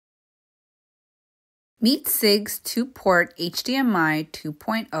Meet SIIG's 2-port HDMI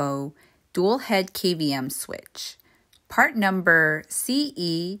 2.0 dual-head KVM switch. Part number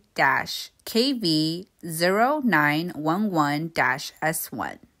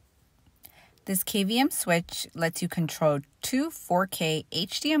CE-KV0911-S1. This KVM switch lets you control two 4K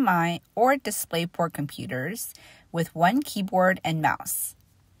HDMI or DisplayPort computers with one keyboard and mouse.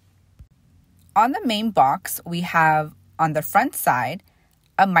 On the main box, we have on the front side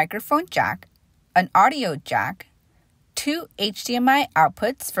a microphone jack, an audio jack, two HDMI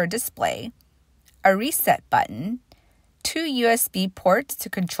outputs for display, a reset button, two USB ports to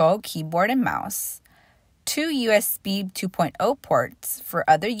control keyboard and mouse, two USB 2.0 ports for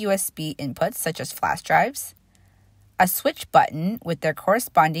other USB inputs such as flash drives, a switch button with their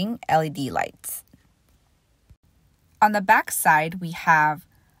corresponding LED lights. On the back side, we have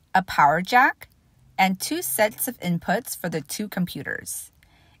a power jack and two sets of inputs for the two computers.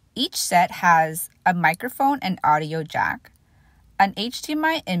 Each set has a microphone and audio jack, an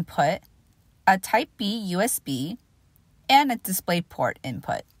HDMI input, a Type-B USB, and a DisplayPort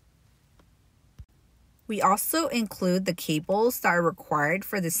input. We also include the cables that are required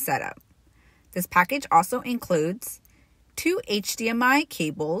for this setup. This package also includes two HDMI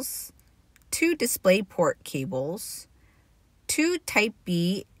cables, two DisplayPort cables, two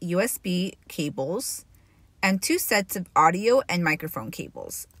Type-B USB cables, and two sets of audio and microphone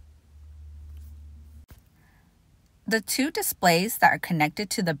cables. The two displays that are connected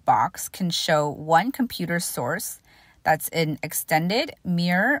to the box can show one computer source that's in extended,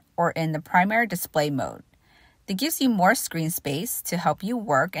 mirror, or in the primary display mode. That gives you more screen space to help you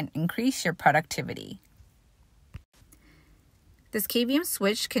work and increase your productivity. This KVM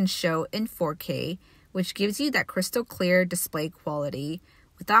switch can show in 4K, which gives you that crystal clear display quality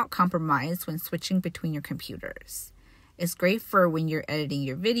without compromise when switching between your computers. It's great for when you're editing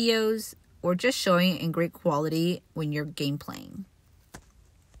your videos or just showing in great quality when you're game playing.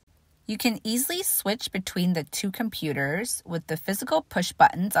 You can easily switch between the two computers with the physical push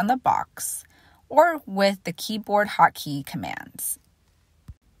buttons on the box or with the keyboard hotkey commands.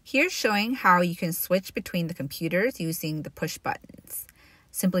 Here's showing how you can switch between the computers using the push buttons.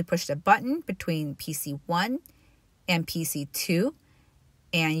 Simply push the button between PC 1 and PC 2,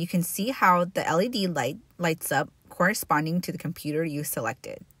 and you can see how the LED light lights up corresponding to the computer you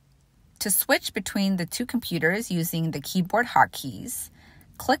selected. To switch between the two computers using the keyboard hotkeys,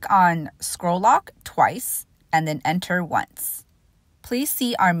 click on Scroll Lock twice and then Enter once. Please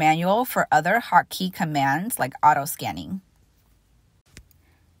see our manual for other hotkey commands like auto scanning.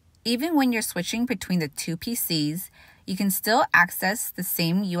 Even when you're switching between the two PCs, you can still access the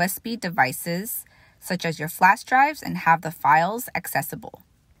same USB devices, such as your flash drives, and have the files accessible.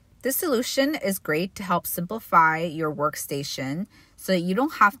 This solution is great to help simplify your workstation so that you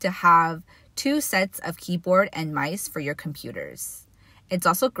don't have to have two sets of keyboard and mice for your computers. It's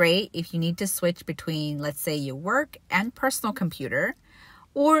also great if you need to switch between, let's say, your work and personal computer,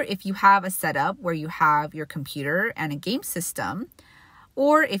 or if you have a setup where you have your computer and a game system,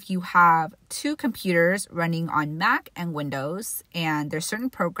 or if you have two computers running on Mac and Windows, and there's certain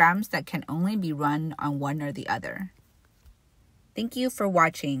programs that can only be run on one or the other. Thank you for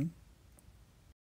watching.